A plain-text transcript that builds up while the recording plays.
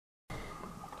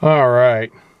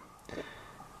Alright.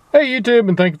 Hey YouTube,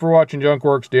 and thank you for watching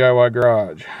Junkworks DIY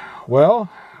Garage. Well,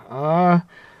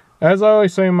 as I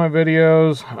always say in my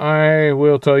videos, I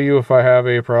will tell you if I have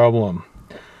a problem.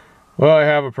 Well, I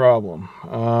have a problem.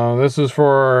 This is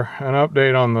for an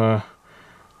update on the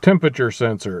temperature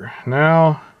sensor.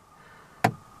 Now,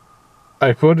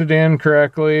 I put it in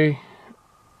correctly.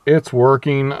 It's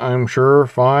working, I'm sure,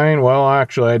 fine. Well,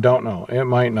 actually, I don't know. It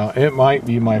might not. It might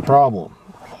be my problem.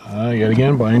 Yet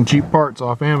again, buying cheap parts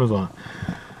off Amazon.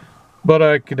 But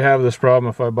I could have this problem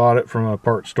if I bought it from a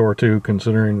parts store too,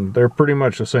 considering they're pretty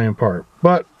much the same part.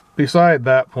 But beside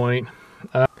that point,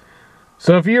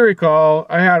 so if you recall,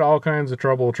 I had all kinds of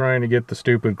trouble trying to get the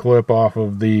stupid clip off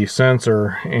of the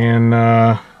sensor.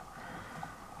 And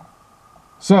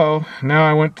so now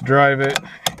I went to drive it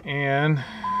and let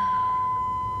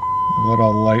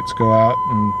all the lights go out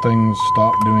and things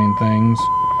stop doing things.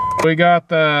 We got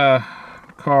the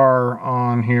car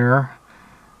on here.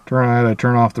 I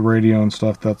turn off the radio and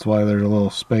stuff. That's why there's a little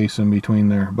space in between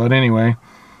there. But anyway,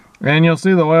 and you'll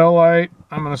see the oil light.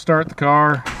 I'm going to start the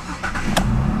car.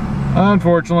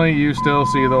 Unfortunately, you still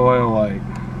see the oil light.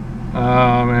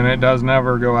 And it does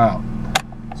never go out.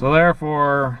 So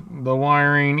therefore, the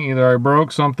wiring, either I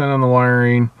broke something in the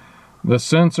wiring, the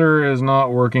sensor is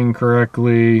not working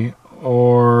correctly,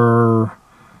 or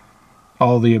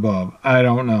all the above. I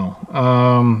don't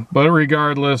know. But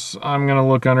regardless, I'm going to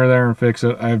look under there and fix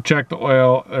it. I've checked the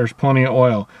oil. There's plenty of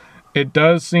oil. It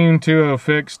does seem to have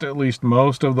fixed at least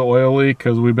most of the oil leak,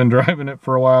 because we've been driving it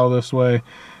for a while this way.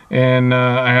 And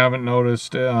I haven't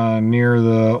noticed near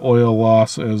the oil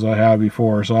loss as I have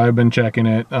before. So I've been checking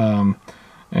it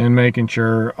and making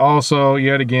sure. Also,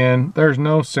 yet again, there's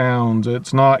no sounds.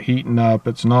 It's not heating up.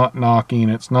 It's not knocking.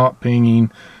 It's not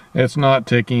pinging. It's not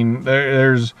ticking.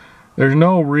 There's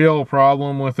no real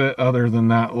problem with it other than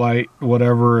that light,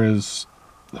 whatever is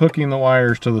hooking the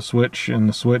wires to the switch, and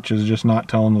the switch is just not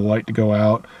telling the light to go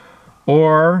out.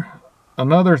 Or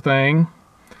another thing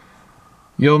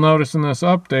you'll notice in this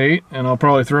update, and I'll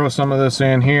probably throw some of this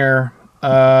in here,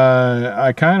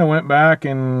 I kind of went back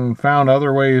and found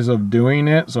other ways of doing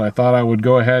it, so I thought I would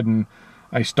go ahead and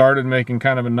I started making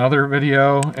kind of another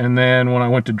video, and then when I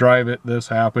went to drive it, this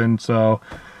happened. So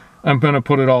I'm going to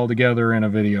put it all together in a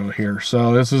video here.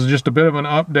 So this is just a bit of an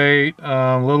update,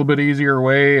 a little bit easier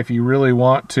way if you really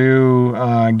want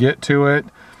to get to it.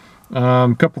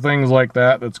 A couple things like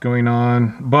that that's going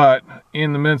on. But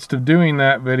in the midst of doing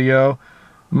that video,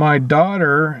 my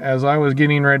daughter, as I was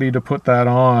getting ready to put that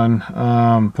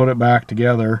on, put it back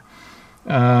together,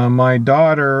 my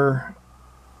daughter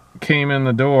came in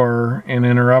the door and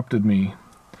interrupted me.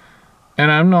 And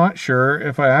I'm not sure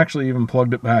if I actually even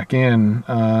plugged it back in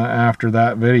after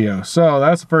that video. So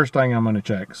that's the first thing I'm going to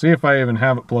check. See if I even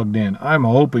have it plugged in. I'm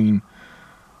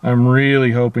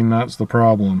really hoping that's the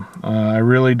problem. I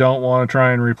really don't want to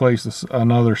try and replace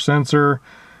another sensor.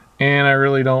 And I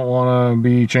really don't want to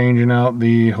be changing out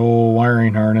the whole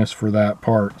wiring harness for that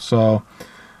part. So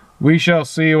we shall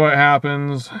see what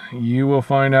happens. You will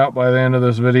find out by the end of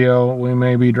this video. We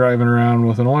may be driving around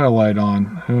with an oil light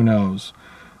on. Who knows?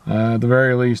 At the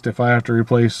very least, if I have to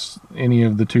replace any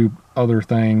of the two other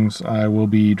things, I will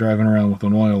be driving around with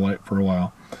an oil light for a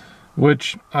while,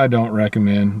 which I don't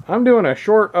recommend. I'm doing a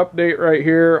short update right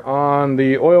here on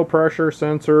the oil pressure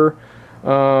sensor.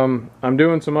 I'm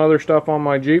doing some other stuff on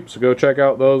my Jeep, so go check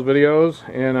out those videos.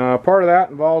 And part of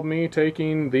that involved me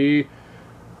taking the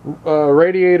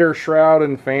radiator shroud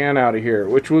and fan out of here,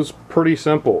 which was pretty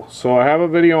simple. So I have a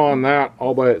video on that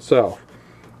all by itself.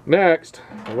 Next,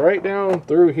 right down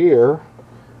through here,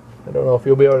 I don't know if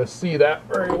you'll be able to see that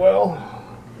very well,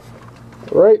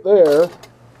 right there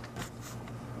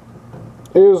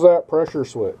is that pressure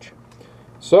switch.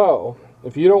 So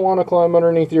if you don't want to climb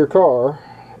underneath your car,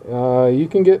 you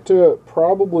can get to it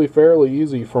probably fairly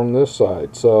easy from this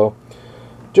side. So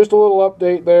just a little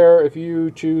update there. If you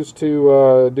choose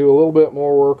to do a little bit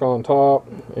more work on top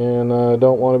and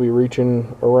don't want to be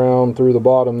reaching around through the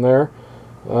bottom there,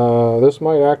 this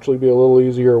might actually be a little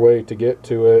easier way to get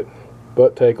to it,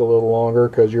 but take a little longer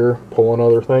because you're pulling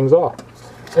other things off.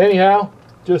 Anyhow,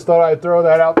 just thought I'd throw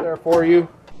that out there for you.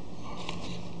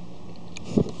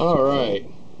 Alright.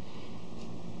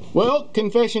 Well,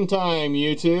 confession time,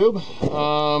 YouTube.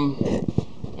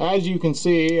 As you can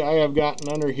see, I have gotten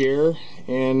under here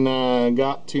and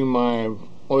got to my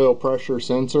oil pressure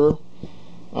sensor.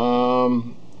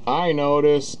 I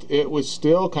noticed it was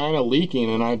still kind of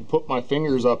leaking, and I put my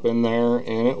fingers up in there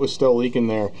and it was still leaking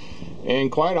there.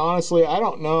 And quite honestly, I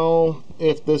don't know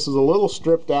if this is a little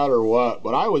stripped out or what,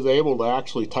 but I was able to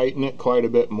actually tighten it quite a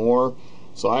bit more.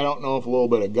 So I don't know if a little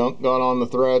bit of gunk got on the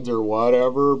threads or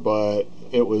whatever, but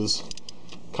it was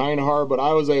kind of hard, but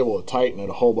I was able to tighten it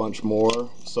a whole bunch more.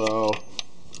 So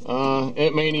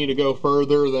it may need to go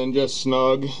further than just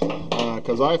snug,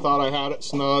 because I thought I had it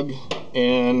snug,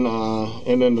 and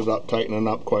it ended up tightening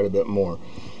up quite a bit more.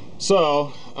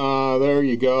 So there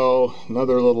you go,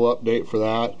 another little update for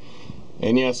that.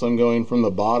 And yes, I'm going from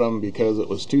the bottom because it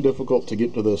was too difficult to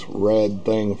get to this red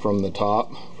thing from the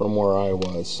top from where I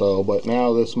was. So, but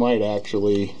now this might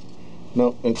actually,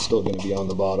 nope, it's still going to be on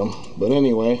the bottom. But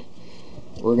anyway,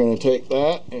 we're going to take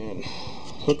that and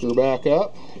hook her back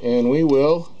up, and we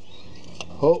will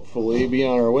hopefully be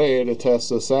on our way to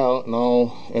test this out.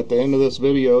 And at the end of this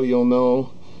video, you'll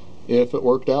know if it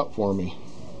worked out for me.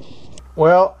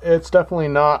 Well, it's definitely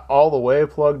not all the way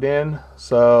plugged in,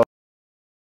 so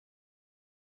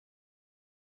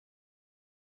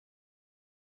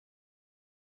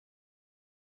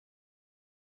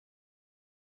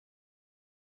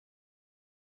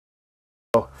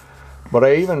but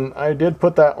I did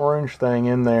put that orange thing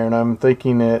in there, and I'm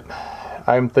thinking it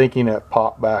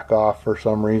popped back off for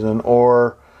some reason,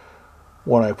 or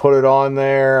when I put it on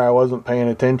there I wasn't paying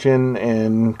attention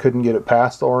and couldn't get it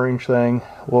past the orange thing.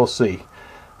 We'll see.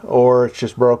 Or it's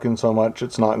just broken so much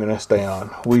it's not going to stay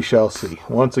on. We shall see.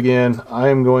 Once again, I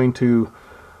am going to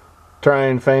try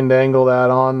and fandangle that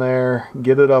on there,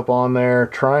 get it up on there,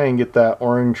 try and get that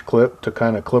orange clip to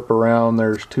kind of clip around.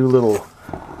 There's two little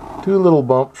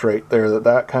bumps right there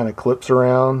that kind of clips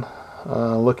around,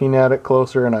 looking at it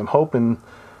closer, and I'm hoping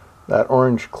that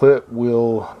orange clip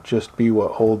will just be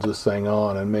what holds this thing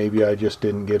on, and maybe I just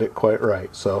didn't get it quite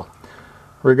right. So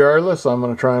regardless, I'm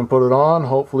going to try and put it on.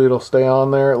 Hopefully it'll stay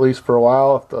on there at least for a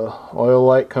while. If the oil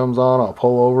light comes on, I'll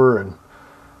pull over and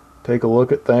take a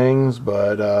look at things,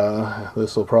 but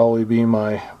this will probably be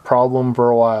my problem for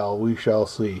a while. We shall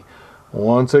see.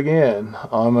 Once again,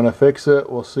 I'm going to fix it.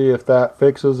 We'll see if that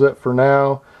fixes it for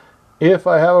now. If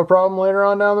I have a problem later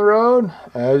on down the road,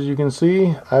 as you can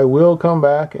see, I will come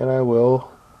back and I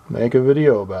will make a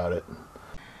video about it.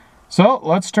 So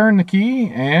let's turn the key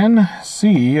and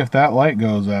see if that light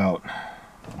goes out.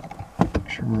 Make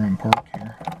sure we're in park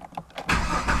here.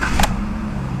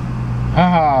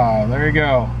 Ah, there you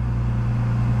go.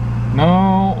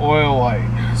 No oil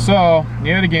light. So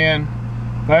yet again,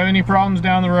 if I have any problems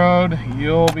down the road,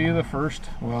 you'll be the first,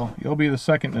 well, you'll be the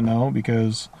second to know,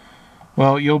 because,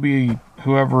 well, you'll be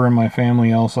whoever in my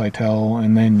family else I tell,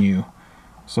 and then you.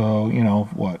 So, you know,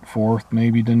 what, fourth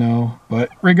maybe to know. But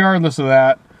regardless of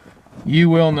that, you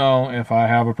will know if I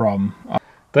have a problem.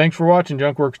 Thanks for watching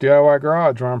Junkworks DIY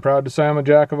Garage, where I'm proud to say I'm a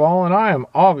jack of all, and I am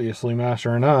obviously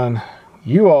master of none.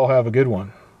 You all have a good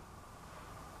one.